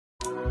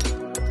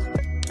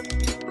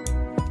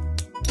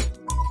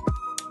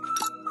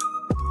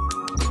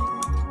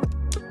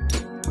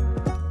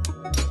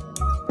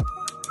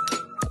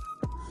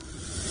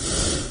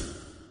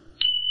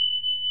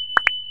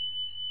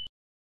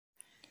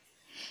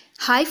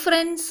Hi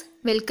friends,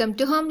 welcome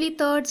to homely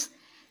thoughts.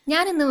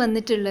 ഞാനിന്ന്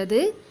വന്നിട്ടുള്ളത്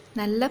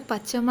നല്ല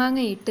പച്ചമാങ്ങ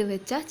ഇട്ട്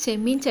വെച്ച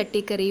ചെമ്മീൻ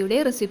ചട്ടിക്കറിയുടെ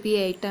റെസിപ്പി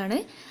ആയിട്ടാണ്.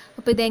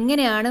 അപ്പോൾ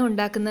ഇതെങ്ങനെയാണ്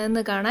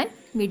ഉണ്ടാക്കുന്നതെന്ന് കാണാൻ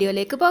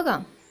വീഡിയോയിലേക്ക്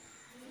പോകാം.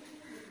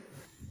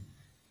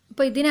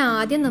 അപ്പോൾ ഇതിന്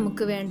ആദ്യം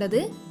നമുക്ക് വേണ്ടത്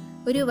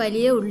ഒരു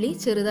വലിയ ഉള്ളി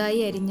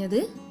ചെറുതായി അരിഞ്ഞത്,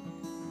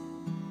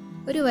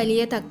 ഒരു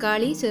വലിയ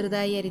തക്കാളി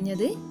ചെറുതായി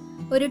അരിഞ്ഞത്,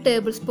 ഒരു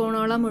ടേബിൾ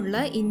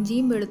സ്പൂണോളമുള്ള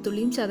ഇഞ്ചിയും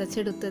വെളുത്തുള്ളിയും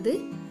ചതച്ചെടുത്തത്,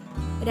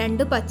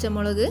 2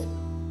 പച്ചമുളക്,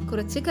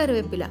 കുറച്ച്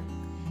കറിവേപ്പില.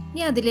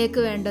 ഇനി അതിലേക്ക്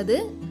വേണ്ടത്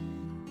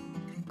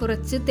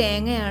കുറച്ച്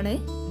തേങ്ങയാണ്.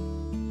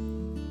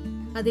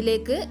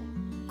 അതിലേക്ക്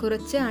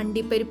കുറച്ച്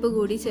അണ്ടിപ്പരിപ്പ്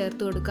കൂടി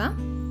ചേർത്ത് കൊടുക്കാം.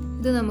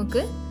 ഇത്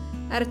നമുക്ക്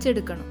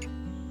അരച്ചെടുക്കണം.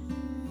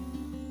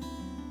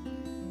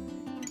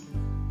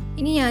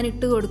 ഇനി ഞാൻ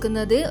ഇട്ട്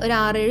കൊടുക്കുന്നത് ഒരു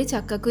 6-7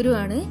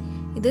 ചക്കക്കുരുവാണ്.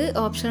 ഇത്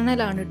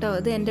ഓപ്ഷണലാണ് കേട്ടോ,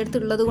 ഇത് എൻ്റെ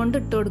അടുത്തുള്ളത് കൊണ്ട്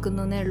ഇട്ട്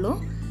കൊടുക്കുന്നേ ഉള്ളൂ.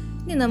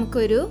 ഇനി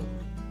നമുക്കൊരു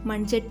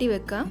മൺചട്ടി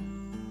വെക്കാം.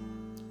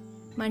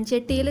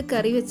 മൺചട്ടിയിൽ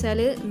കറി വെച്ചാൽ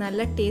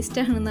നല്ല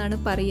ടേസ്റ്റാണെന്നാണ്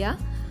പറയുക,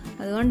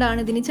 അതുകൊണ്ടാണ്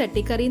ഇതിന്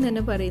ചട്ടിക്കറി എന്ന്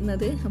തന്നെ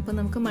പറയുന്നത്. അപ്പോൾ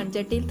നമുക്ക്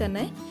മൺചട്ടിയിൽ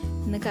തന്നെ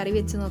ഇന്ന് കറി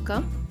വെച്ച്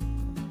നോക്കാം.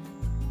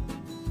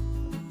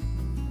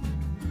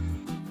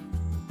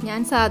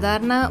 ഞാൻ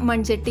സാധാരണ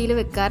മൺചട്ടിയിൽ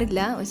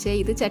വെക്കാറില്ല, പക്ഷേ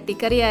ഇത്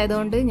ചട്ടിക്കറി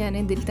ആയതുകൊണ്ട് ഞാൻ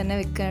ഇതിൽ തന്നെ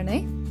വെക്കുകയാണ്.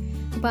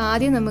 അപ്പോൾ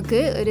ആദ്യം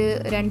നമുക്ക് ഒരു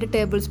 2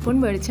 ടേബിൾ സ്പൂൺ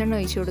വെളിച്ചെണ്ണ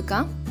ഒഴിച്ചു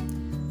കൊടുക്കാം.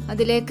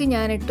 അതിലേക്ക്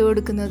ഞാൻ ഇട്ട്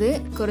കൊടുക്കുന്നത്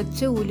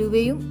കുറച്ച്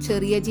ഉലുവയും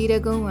ചെറിയ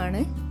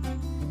ജീരകവുമാണ്.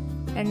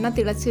 എണ്ണ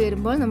തിളച്ച്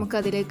വരുമ്പോൾ നമുക്ക്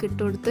അതിലേക്ക്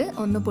ഇട്ട് കൊടുത്ത്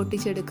ഒന്ന്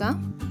പൊട്ടിച്ചെടുക്കാം.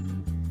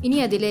 ഇനി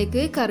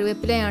അതിലേക്ക്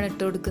കറിവേപ്പിലയാണ്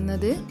ഇട്ട്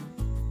കൊടുക്കുന്നത്.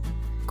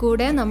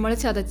 കൂടെ നമ്മൾ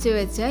ചതച്ച്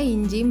വെച്ച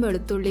ഇഞ്ചിയും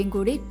വെളുത്തുള്ളിയും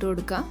കൂടി ഇട്ട്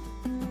കൊടുക്കാം.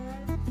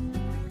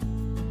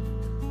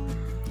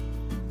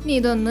 ഇനി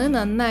ഇതൊന്ന്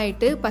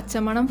നന്നായിട്ട്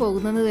പച്ചമണം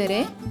പോകുന്നത്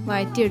വരെ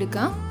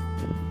വഴറ്റിയെടുക്കാം.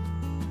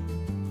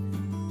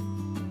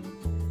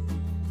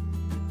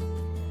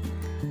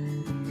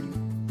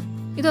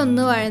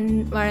 ഇതൊന്ന്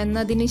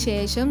വഴന്നതിന്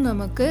ശേഷം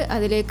നമുക്ക്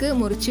അതിലേക്ക്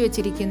മുറിച്ച്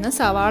വെച്ചിരിക്കുന്ന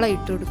സവാള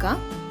ഇട്ട് കൊടുക്കാം.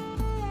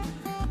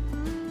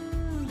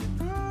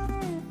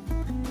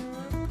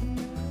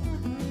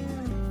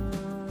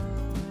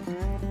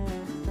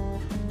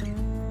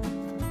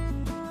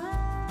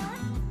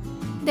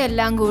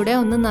 ഇതെല്ലാം കൂടെ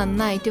ഒന്ന്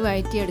നന്നായിട്ട്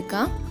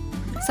വഴറ്റിയെടുക്കാം.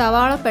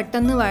 സവാള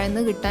പെട്ടെന്ന്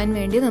വഴന്ന് കിട്ടാൻ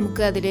വേണ്ടി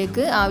നമുക്ക്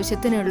അതിലേക്ക്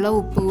ആവശ്യത്തിനുള്ള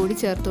ഉപ്പ് കൂടി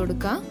ചേർത്ത്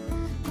കൊടുക്കാം.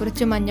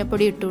 കുറച്ച്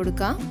മഞ്ഞൾപ്പൊടി ഇട്ട്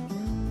കൊടുക്കാം.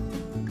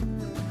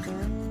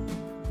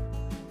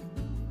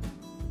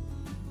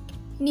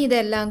 ഇനി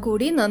ഇതെല്ലാം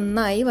കൂടി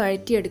നന്നായി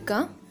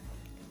വഴറ്റിയെടുക്കാം.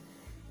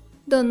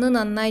 ഇതൊന്ന്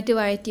നന്നായിട്ട്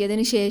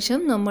വഴറ്റിയതിന് ശേഷം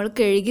നമ്മൾ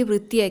കഴുകി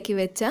വൃത്തിയാക്കി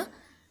വെച്ച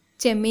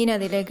ചെമ്മീൻ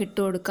അതിലേക്ക്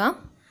ഇട്ട് കൊടുക്കാം.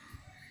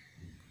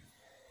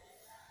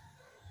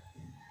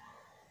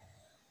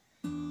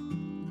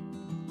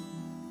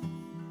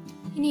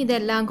 ഇനി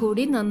ഇതെല്ലാം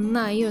കൂടി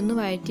നന്നായി ഒന്ന്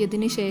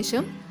വഴറ്റിയതിന്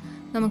ശേഷം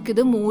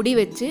നമുക്കിത് മൂടി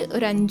വെച്ച്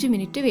ഒരു 5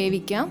 മിനിറ്റ്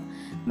വേവിക്കാം.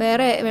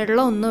 വേറെ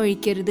വെള്ളം ഒന്നും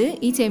ഒഴിക്കരുത്.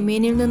 ഈ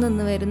ചെമ്മീനിൽ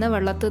നിന്ന് വരുന്ന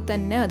വെള്ളത്തിൽ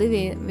തന്നെ അത്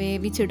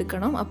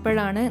വേവിച്ചെടുക്കണം.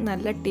 അപ്പോഴാണ്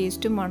നല്ല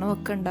ടേസ്റ്റും മണവും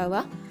ഒക്കെ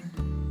ഉണ്ടാവുക.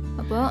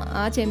 അപ്പോൾ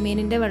ആ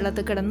ചെമ്മീനിൻ്റെ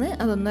വെള്ളത്തിൽ കിടന്ന്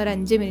അതൊന്നൊരു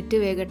 5 മിനിറ്റ്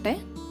വേകട്ടെ.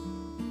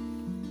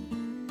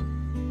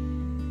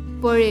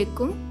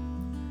 അപ്പോഴേക്കും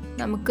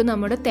നമുക്ക്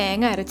നമ്മുടെ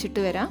തേങ്ങ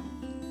അരച്ചിട്ട് വരാം.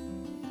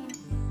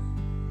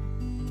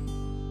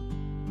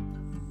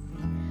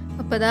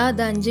 അപ്പോൾ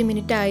അത് 5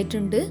 മിനിറ്റ്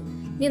ആയിട്ടുണ്ട്.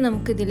 ഇനി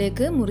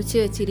നമുക്കിതിലേക്ക് മുറിച്ച്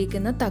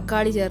വെച്ചിരിക്കുന്ന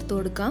തക്കാളി ചേർത്ത്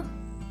കൊടുക്കാം.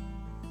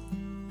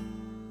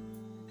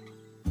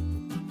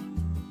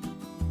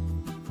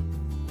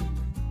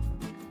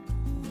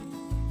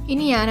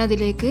 ഇനി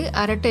ഞാനതിലേക്ക്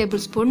 1/2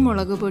 ടേബിൾ സ്പൂൺ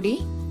മുളക് പൊടി,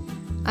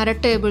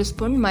 1/2 ടേബിൾ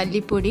സ്പൂൺ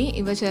മല്ലിപ്പൊടി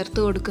ഇവ ചേർത്ത്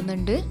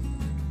കൊടുക്കുന്നുണ്ട്.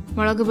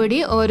 മുളക് പൊടി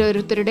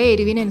ഓരോരുത്തരുടെ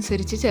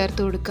എരിവിനനുസരിച്ച്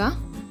ചേർത്ത് കൊടുക്കാം.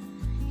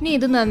 ഇനി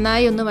ഇത്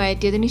നന്നായി ഒന്ന്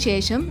വഴറ്റിയതിന്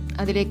ശേഷം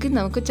അതിലേക്ക്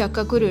നമുക്ക്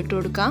ചക്കക്കുരു ഇട്ട്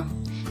കൊടുക്കാം.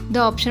 ഇത്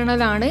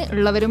ഓപ്ഷണലാണ്,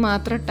 ഉള്ളവർ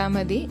മാത്രം ഇട്ടാൽ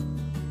മതി.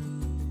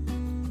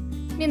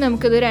 ഇനി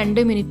നമുക്കിത്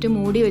 2 മിനിറ്റ്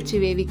മൂടി വെച്ച്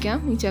വേവിക്കാം.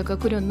 ഈ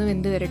ചക്കക്കുരു ഒന്ന്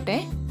വെന്ത് വരട്ടെ.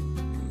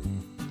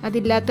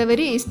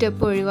 അതില്ലാത്തവർ ഈ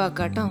സ്റ്റെപ്പ്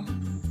ഒഴിവാക്കാം കേട്ടോ.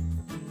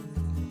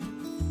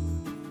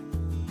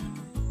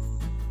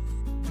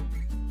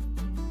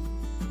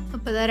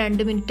 അപ്പോൾ ഇതാ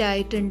 2 മിനിറ്റ്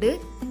ആയിട്ടുണ്ട്.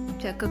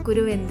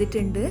 ചക്കക്കുരു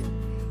വെന്തിട്ടുണ്ട്.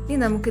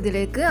 ഇനി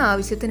നമുക്കിതിലേക്ക്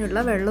ആവശ്യത്തിനുള്ള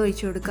വെള്ളം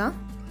ഒഴിച്ചു കൊടുക്കാം.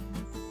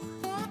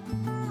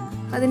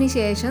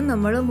 അതിനുശേഷം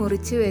നമ്മൾ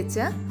മുറിച്ച് വെച്ച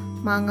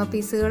മാങ്ങ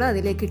പീസുകൾ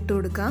അതിലേക്ക് ഇട്ട്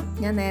കൊടുക്കാം.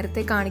 ഞാൻ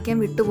നേരത്തെ കാണിക്കാൻ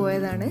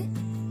വിട്ടുപോയതാണ്.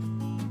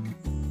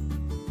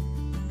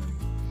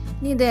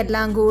 ഇനി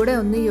ഇതെല്ലാം കൂടെ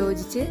ഒന്ന്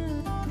യോജിച്ച്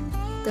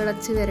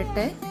തിളച്ച്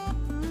വരട്ടെ.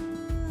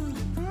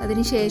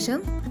 അതിനുശേഷം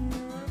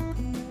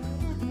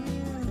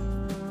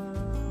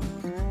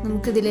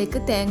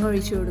നമുക്കിതിലേക്ക് തേങ്ങ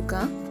ഒഴിച്ചു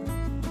കൊടുക്കാം.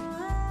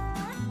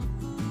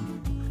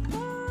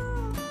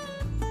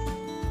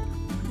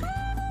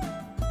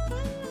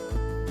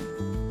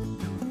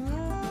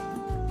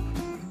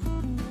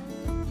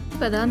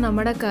 അപ്പോൾ അതാ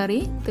നമ്മുടെ കറി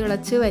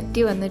തിളച്ച്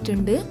വറ്റി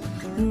വന്നിട്ടുണ്ട്.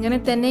 ഇങ്ങനെ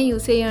തന്നെ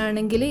യൂസ്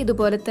ചെയ്യുകയാണെങ്കിൽ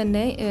ഇതുപോലെ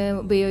തന്നെ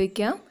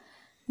ഉപയോഗിക്കാം.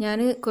 ഞാൻ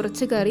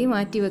കുറച്ച് കറി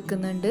മാറ്റി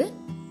വെക്കുന്നുണ്ട്.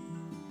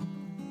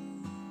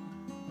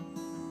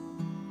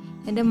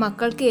 എൻ്റെ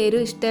മക്കൾക്ക്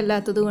എരിവ്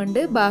ഇഷ്ടമല്ലാത്തത് കൊണ്ട്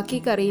ബാക്കി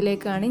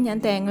കറിയിലേക്കാണ് ഞാൻ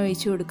തേങ്ങ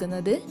ഒഴിച്ചു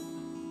കൊടുക്കുന്നത്.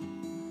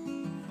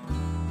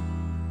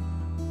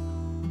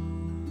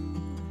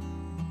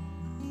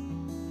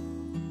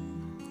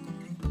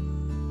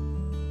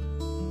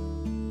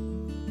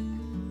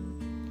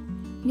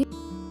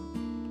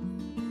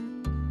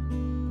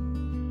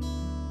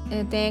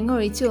 തേങ്ങ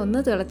ഒഴിച്ച് ഒന്ന്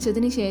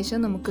തിളച്ചതിന് ശേഷം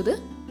നമുക്കിത്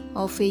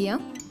ഓഫ് ചെയ്യാം.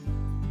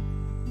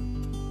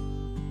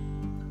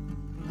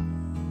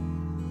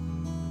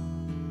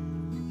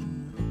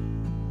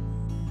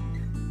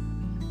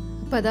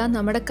 അപ്പോൾ അതാ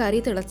നമ്മുടെ കറി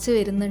തിളച്ച്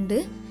വരുന്നുണ്ട്.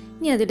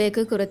 ഇനി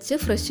അതിലേക്ക് കുറച്ച്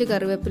ഫ്രഷ്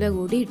കറിവേപ്പില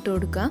കൂടി ഇട്ട്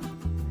കൊടുക്കാം.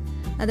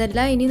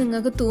 അതല്ല ഇനി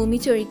നിങ്ങൾക്ക്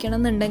തൂമിച്ചൊഴിക്കണം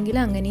എന്നുണ്ടെങ്കിൽ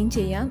അങ്ങനെയും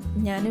ചെയ്യാം.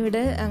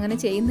 ഞാനിവിടെ അങ്ങനെ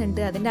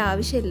ചെയ്യുന്നുണ്ട്, അതിൻ്റെ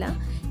ആവശ്യമില്ല.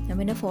 ഞാൻ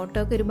പിന്നെ ഫോട്ടോ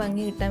ഒക്കെ ഒരു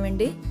ഭംഗി കിട്ടാൻ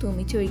വേണ്ടി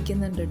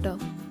തൂമിച്ചൊഴിക്കുന്നുണ്ട് കേട്ടോ.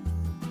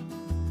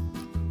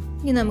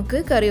 ഇനി നമുക്ക്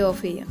കറി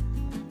ഓഫ് ചെയ്യാം.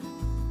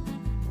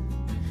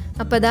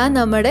 അപ്പോൾ അതാ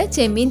നമ്മുടെ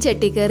ചെമ്മീൻ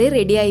ചട്ടിക്കറി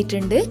റെഡി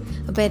ആയിട്ടുണ്ട്.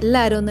 അപ്പോൾ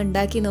എല്ലാവരും ഒന്ന്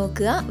ഉണ്ടാക്കി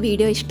നോക്കുക.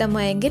 വീഡിയോ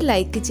ഇഷ്ടമായെങ്കിൽ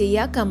ലൈക്ക്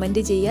ചെയ്യുക,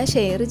 കമൻറ്റ് ചെയ്യുക,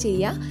 ഷെയർ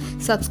ചെയ്യുക.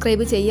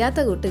 സബ്സ്ക്രൈബ് ചെയ്യാത്ത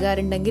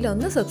കൂട്ടുകാരുണ്ടെങ്കിൽ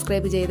ഒന്ന്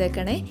സബ്സ്ക്രൈബ്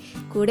ചെയ്തേക്കണേ.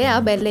 കൂടെ ആ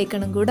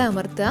ബെല്ലൈക്കണും കൂടെ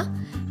അമർത്തുക.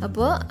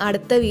 അപ്പോൾ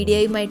അടുത്ത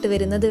വീഡിയോയുമായിട്ട്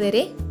വരുന്നത്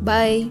വരെ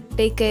ബൈ,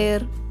 ടേക്ക്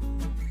കെയർ.